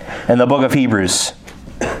 In the book of Hebrews,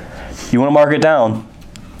 you want to mark it down.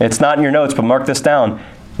 It's not in your notes, but mark this down.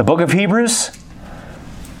 The book of Hebrews,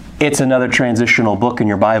 it's another transitional book in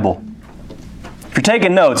your Bible. If you're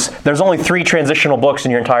taking notes, there's only 3 transitional books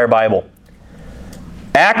in your entire Bible.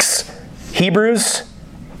 Acts, Hebrews,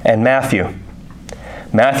 and Matthew.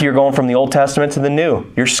 Matthew, you're going from the Old Testament to the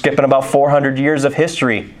New. You're skipping about 400 years of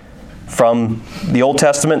history from the Old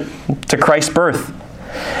Testament to Christ's birth.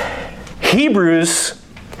 Hebrews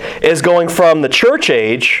is going from the church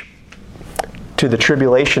age to the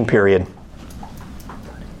tribulation period.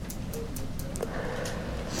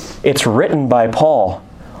 It's written by Paul.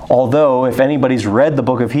 Although, if anybody's read the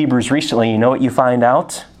book of Hebrews recently, you know what you find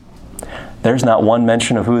out? There's not one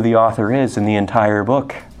mention of who the author is in the entire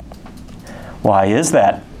book. Why is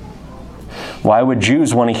that? Why would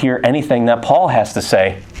Jews want to hear anything that Paul has to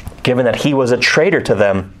say, given that he was a traitor to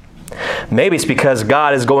them? Maybe it's because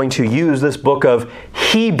God is going to use this book of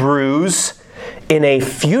Hebrews in a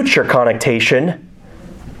future connotation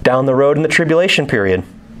down the road in the tribulation period.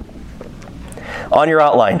 On your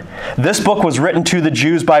outline, this book was written to the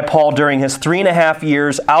Jews by Paul during his 3.5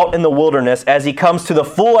 years out in the wilderness as he comes to the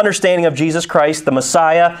full understanding of Jesus Christ, the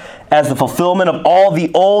Messiah, as the fulfillment of all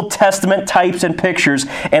the Old Testament types and pictures,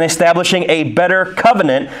 and establishing a better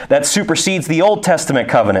covenant that supersedes the Old Testament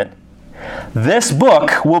covenant. This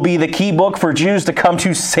book will be the key book for Jews to come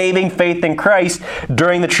to saving faith in Christ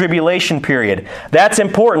during the tribulation period. That's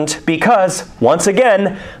important because, once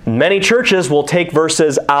again, many churches will take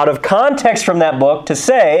verses out of context from that book to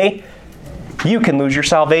say, you can lose your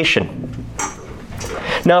salvation.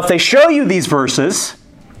 Now, if they show you these verses,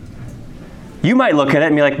 you might look at it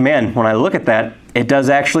and be like, man, when I look at that, it does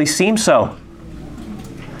actually seem so.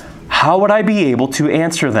 How would I be able to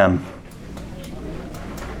answer them?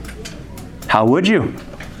 How would you?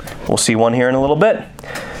 We'll see one here in a little bit.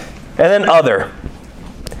 And then other.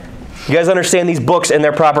 You guys understand these books in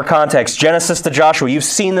their proper context. Genesis to Joshua. You've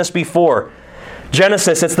seen this before.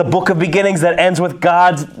 Genesis, it's the book of beginnings that ends with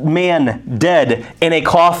God's man dead in a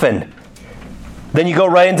coffin. Then you go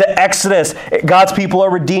right into Exodus. God's people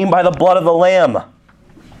are redeemed by the blood of the Lamb.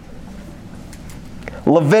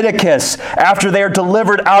 Leviticus, after they are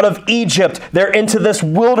delivered out of Egypt, they're into this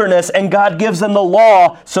wilderness and God gives them the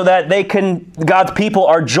law so that God's people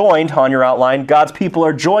are joined, on your outline, God's people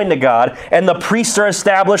are joined to God and the priests are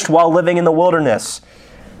established while living in the wilderness.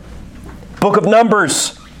 Book of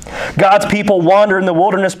Numbers, God's people wander in the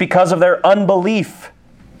wilderness because of their unbelief.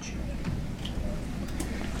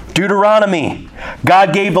 Deuteronomy,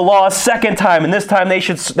 God gave the law a second time and this time they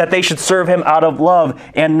should serve Him out of love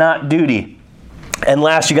and not duty. And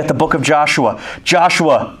last, you got the book of Joshua.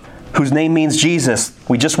 Joshua, whose name means Jesus.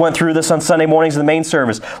 We just went through this on Sunday mornings in the main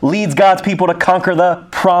service. Leads God's people to conquer the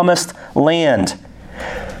promised land.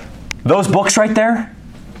 Those books right there,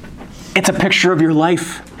 it's a picture of your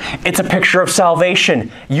life. It's a picture of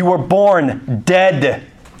salvation. You were born dead,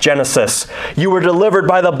 Genesis. You were delivered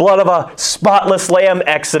by the blood of a spotless lamb,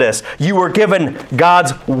 Exodus. You were given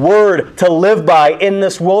God's word to live by in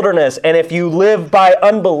this wilderness. And if you live by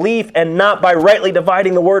unbelief and not by rightly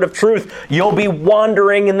dividing the word of truth, you'll be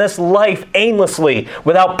wandering in this life aimlessly,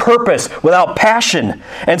 without purpose, without passion.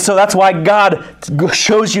 And so that's why God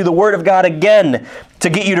shows you the word of God again, to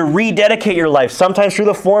get you to rededicate your life, sometimes through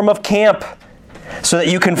the form of camp, so that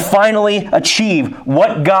you can finally achieve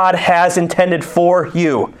what God has intended for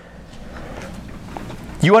you.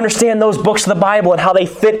 You understand those books of the Bible and how they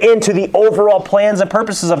fit into the overall plans and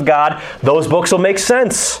purposes of God, those books will make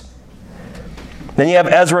sense. Then you have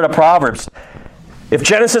Ezra to Proverbs. If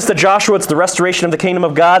Genesis to Joshua, it's the restoration of the kingdom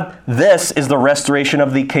of God, this is the restoration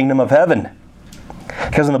of the kingdom of heaven.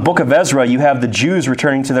 Because in the book of Ezra, you have the Jews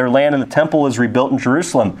returning to their land and the temple is rebuilt in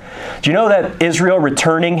Jerusalem. Do you know that Israel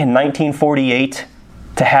returning in 1948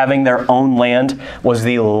 to having their own land was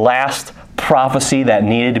the last prophecy that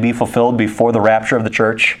needed to be fulfilled before the rapture of the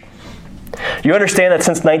church? Do you understand that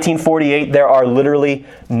since 1948, there are literally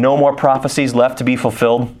no more prophecies left to be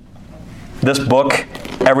fulfilled? This book,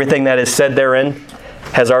 everything that is said therein,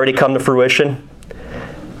 has already come to fruition.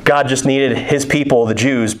 God just needed His people, the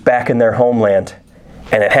Jews, back in their homeland.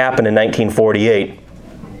 And it happened in 1948.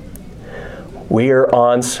 We are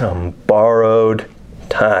on some borrowed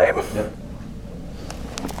time. Yep.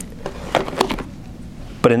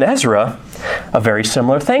 But in Ezra, a very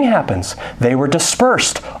similar thing happens. They were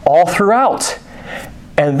dispersed all throughout.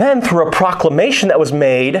 And then through a proclamation that was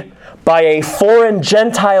made by a foreign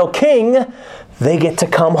Gentile king, they get to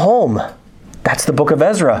come home. That's the book of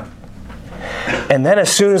Ezra. And then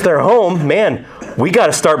as soon as they're home, man, we got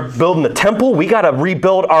to start building the temple. We got to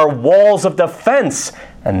rebuild our walls of defense.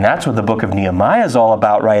 And that's what the book of Nehemiah is all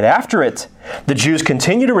about right after it. The Jews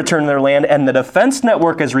continue to return to their land and the defense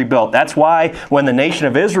network is rebuilt. That's why when the nation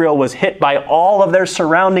of Israel was hit by all of their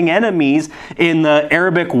surrounding enemies in the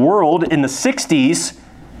Arabic world in the 60s,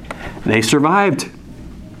 they survived.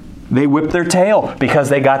 They whipped their tail because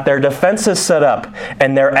they got their defenses set up.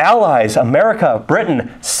 And their allies, America,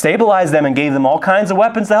 Britain, stabilized them and gave them all kinds of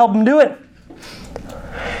weapons to help them do it.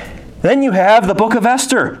 Then you have the book of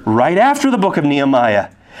Esther, right after the book of Nehemiah,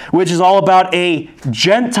 which is all about a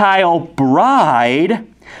Gentile bride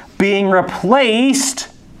being replaced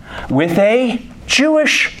with a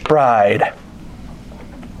Jewish bride.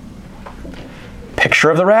 Picture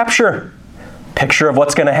of the rapture. Picture of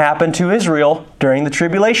what's going to happen to Israel during the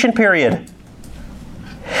tribulation period.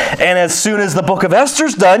 And as soon as the book of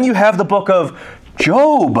Esther's done, you have the book of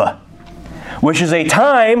Job, which is a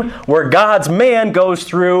time where God's man goes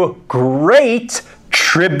through great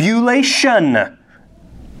tribulation.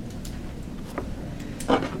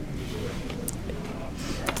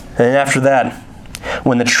 And after that,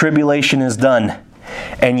 when the tribulation is done,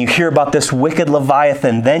 and you hear about this wicked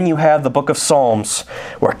Leviathan. Then you have the book of Psalms,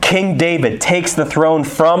 where King David takes the throne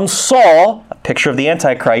from Saul, a picture of the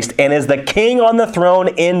Antichrist, and is the king on the throne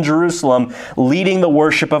in Jerusalem, leading the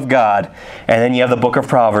worship of God. And then you have the book of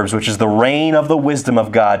Proverbs, which is the reign of the wisdom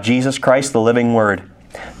of God, Jesus Christ, the living Word.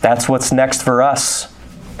 That's what's next for us.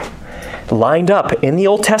 Lined up in the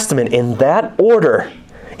Old Testament in that order.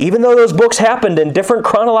 Even though those books happened in different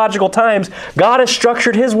chronological times, God has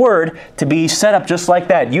structured His Word to be set up just like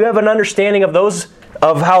that. You have an understanding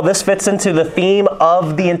of how this fits into the theme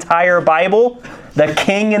of the entire Bible, the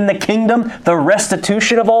king and the kingdom, the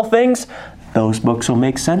restitution of all things. Those books will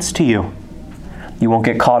make sense to you. You won't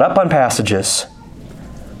get caught up on passages.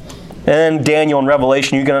 And Daniel and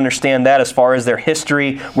Revelation, you can understand that as far as their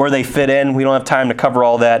history, where they fit in. We don't have time to cover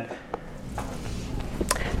all that.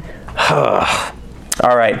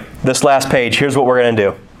 All right, this last page, here's what we're going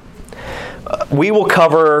to do. We will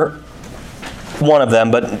cover one of them,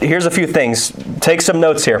 but here's a few things. Take some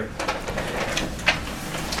notes here.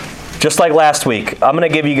 Just like last week, I'm going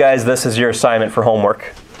to give you guys this as your assignment for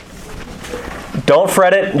homework. Don't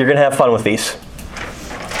fret it. You're going to have fun with these.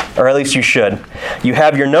 Or at least you should. You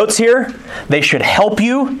have your notes here. They should help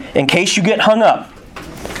you in case you get hung up.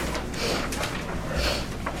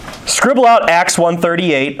 Scribble out Acts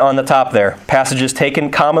 1:38 on the top there. Passages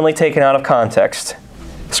commonly taken out of context.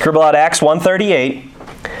 Scribble out Acts 1:38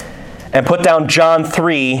 and put down John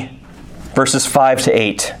 3, verses 5 to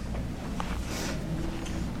 8.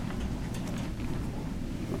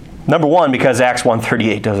 Number one, because Acts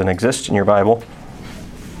 1:38 doesn't exist in your Bible.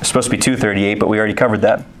 It's supposed to be 2:38, but we already covered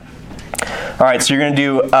that. All right, so you're going to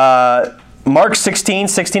do Mark 16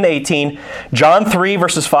 to 18, John 3,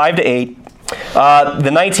 verses 5 to 8,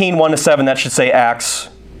 the 19, 1 to 7, that should say Acts.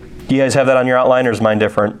 Do you guys have that on your outline, or is mine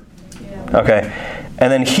different? Yeah. Okay.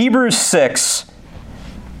 And then Hebrews 6,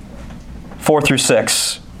 4 through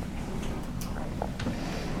 6.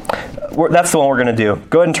 That's the one we're going to do.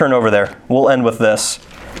 Go ahead and turn over there. We'll end with this.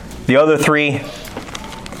 The other three,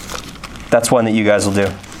 that's one that you guys will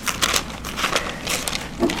do.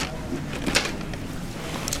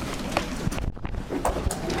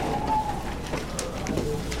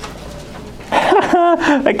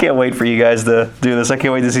 I can't wait for you guys to do this. I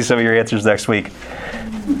can't wait to see some of your answers next week.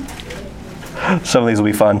 Some of these will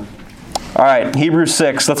be fun. All right, Hebrews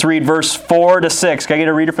 6. Let's read verse 4 to 6. Can I get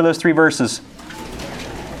a reader for those three verses?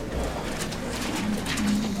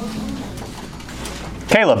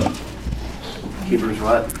 Caleb. Hebrews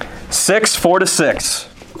what? 6, 4 to 6.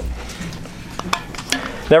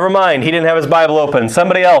 Never mind, he didn't have his Bible open.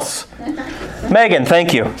 Somebody else. Megan,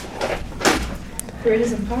 thank you. For it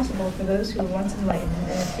is impossible for those who were once enlightened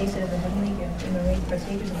and have tasted of the heavenly gift and are made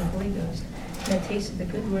partakers of the Holy Ghost, and have tasted the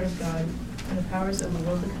good word of God and the powers of the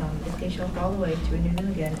world to come, if they shall fall away, to renew them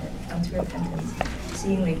again unto repentance,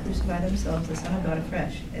 seeing they crucify themselves the Son of God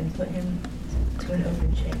afresh, and put him to an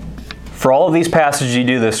open shame. For all of these passages you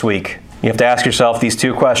do this week, you have to ask yourself these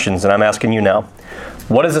two questions, and I'm asking you now.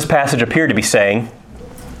 What does this passage appear to be saying?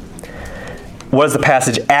 What does the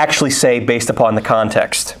passage actually say based upon the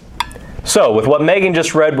context? So, with what Megan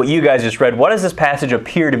just read, what you guys just read, what does this passage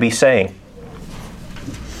appear to be saying?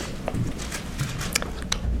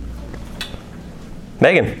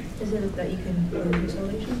 Megan? Is it that you can earn your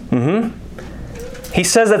salvation? Mm-hmm. He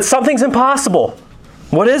says that something's impossible.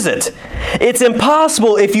 What is it? It's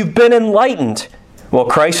impossible if you've been enlightened. Well,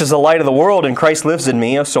 Christ is the light of the world, and Christ lives in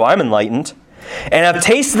me, so I'm enlightened. And I've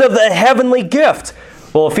tasted of the heavenly gift.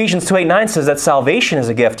 Well, Ephesians 2:8-9 says that salvation is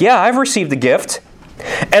a gift. Yeah, I've received a gift.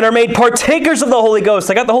 And are made partakers of the Holy Ghost.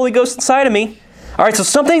 I got the Holy Ghost inside of me. All right, so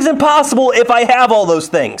something's impossible if I have all those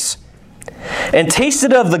things. And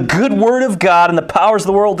tasted of the good word of God and the powers of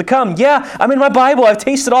the world to come. Yeah, I'm in my Bible. I've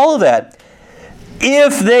tasted all of that.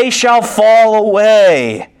 If they shall fall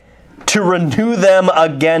away, to renew them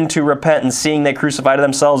again to repentance, seeing they crucified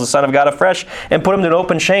themselves the Son of God afresh and put him to an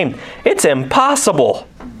open shame. It's impossible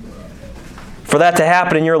for that to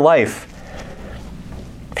happen in your life.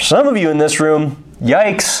 For some of you in this room,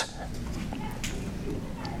 yikes,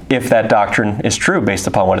 if that doctrine is true based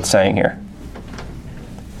upon what it's saying here.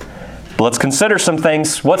 But let's consider some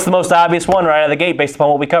things. What's the most obvious one right out of the gate based upon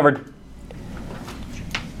what we covered?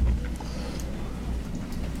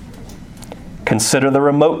 Consider the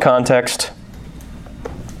remote context.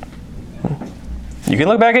 You can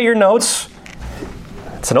look back at your notes.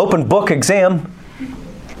 It's an open book exam.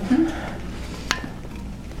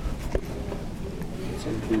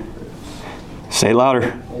 Say it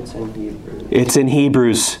louder. It's in Hebrews. It's in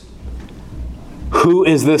Hebrews. Who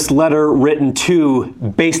is this letter written to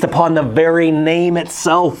based upon the very name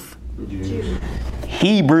itself? Jews.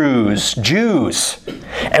 Hebrews, Jews.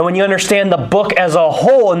 And when you understand the book as a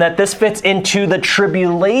whole and that this fits into the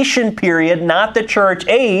tribulation period, not the church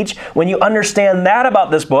age, when you understand that about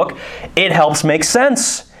this book, it helps make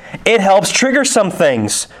sense. It helps trigger some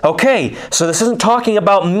things. Okay, so this isn't talking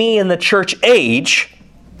about me in the church age.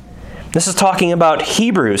 This is talking about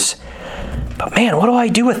Hebrews. But man, what do I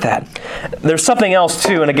do with that? There's something else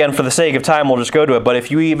too, and again, for the sake of time, we'll just go to it. But if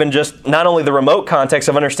you even just, not only the remote context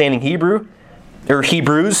of understanding Hebrews,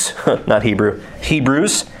 not Hebrew,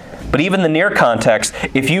 Hebrews, but even the near context,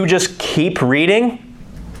 if you just keep reading,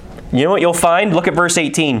 you know what you'll find? Look at verse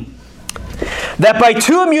 18. That by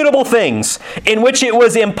two immutable things, in which it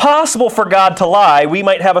was impossible for God to lie, we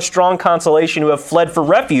might have a strong consolation who have fled for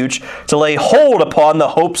refuge to lay hold upon the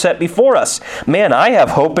hope set before us. Man, I have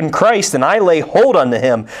hope in Christ, and I lay hold unto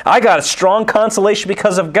Him. I got a strong consolation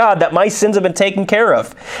because of God that my sins have been taken care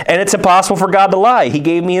of. And it's impossible for God to lie. He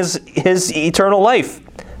gave me His eternal life.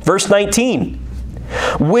 Verse 19.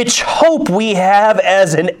 Which hope we have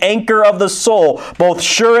as an anchor of the soul, both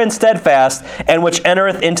sure and steadfast, and which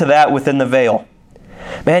entereth into that within the veil.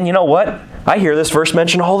 Man, you know what? I hear this verse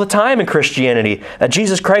mentioned all the time in Christianity, that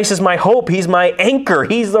Jesus Christ is my hope. He's my anchor.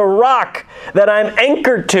 He's the rock that I'm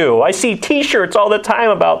anchored to. I see t-shirts all the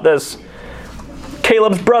time about this.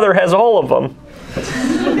 Caleb's brother has all of them.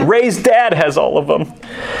 Ray's dad has all of them.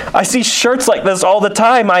 I see shirts like this all the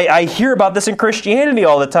time. I hear about this in Christianity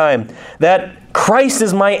all the time, that Christ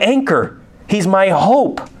is my anchor. He's my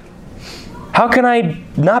hope. How can I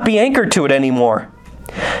not be anchored to it anymore?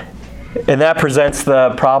 And that presents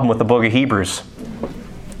the problem with the book of Hebrews.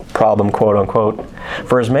 Problem, quote unquote.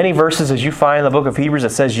 For as many verses as you find in the book of Hebrews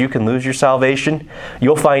that says you can lose your salvation,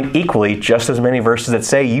 you'll find equally just as many verses that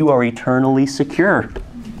say you are eternally secure.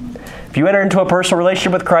 If you enter into a personal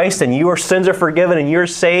relationship with Christ and your sins are forgiven and you're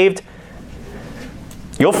saved,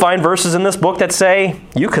 you'll find verses in this book that say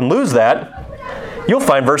you can lose that. You'll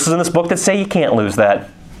find verses in this book that say you can't lose that.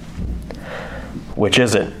 Which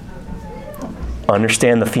is it?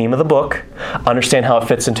 Understand the theme of the book. Understand how it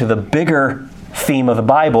fits into the bigger theme of the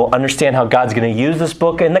Bible. Understand how God's going to use this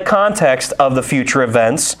book in the context of the future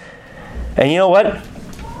events. And you know what?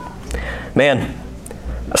 Man,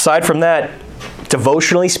 aside from that,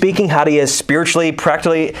 devotionally speaking, how do you spiritually,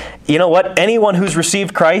 practically, you know what? Anyone who's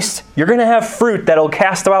received Christ, you're going to have fruit that'll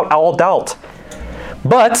cast out all doubt.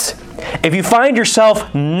 But if you find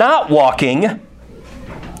yourself not walking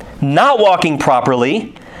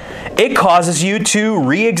properly, it causes you to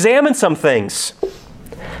re-examine some things.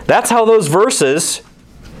 That's how those verses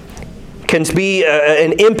can be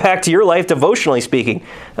an impact to your life devotionally speaking.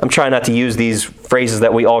 I'm trying not to use these phrases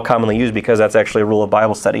that we all commonly use because that's actually a rule of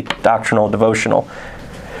Bible study, doctrinal, devotional.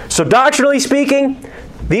 So doctrinally speaking,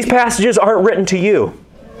 these passages aren't written to you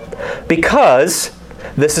because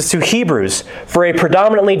this is to Hebrews. For a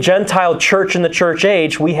predominantly Gentile church in the church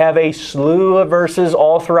age, we have a slew of verses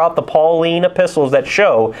all throughout the Pauline epistles that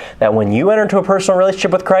show that when you enter into a personal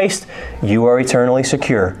relationship with Christ, you are eternally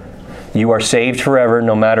secure. You are saved forever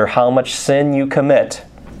no matter how much sin you commit.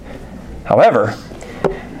 However,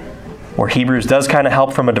 where Hebrews does kind of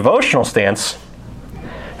help from a devotional stance,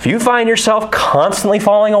 if you find yourself constantly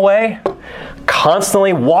falling away,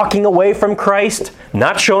 constantly walking away from Christ,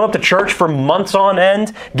 not showing up to church for months on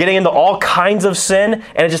end, getting into all kinds of sin,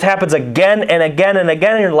 and it just happens again and again and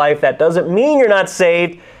again in your life, that doesn't mean you're not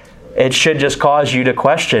saved. It should just cause you to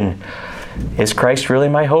question, is Christ really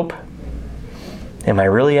my hope? Am I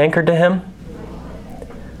really anchored to Him?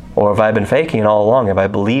 Or have I been faking it all along? Have I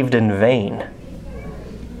believed in vain?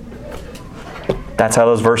 That's how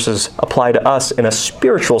those verses apply to us in a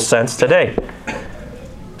spiritual sense today.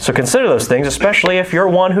 So consider those things, especially if you're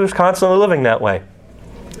one who's constantly living that way.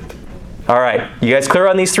 All right, you guys clear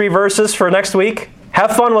on these 3 verses for next week?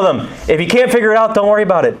 Have fun with them. If you can't figure it out, don't worry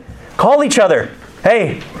about it. Call each other.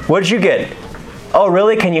 Hey, what did you get? Oh,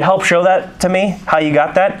 really? Can you help show that to me, how you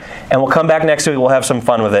got that? And we'll come back next week. We'll have some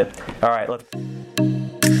fun with it. All right, let's...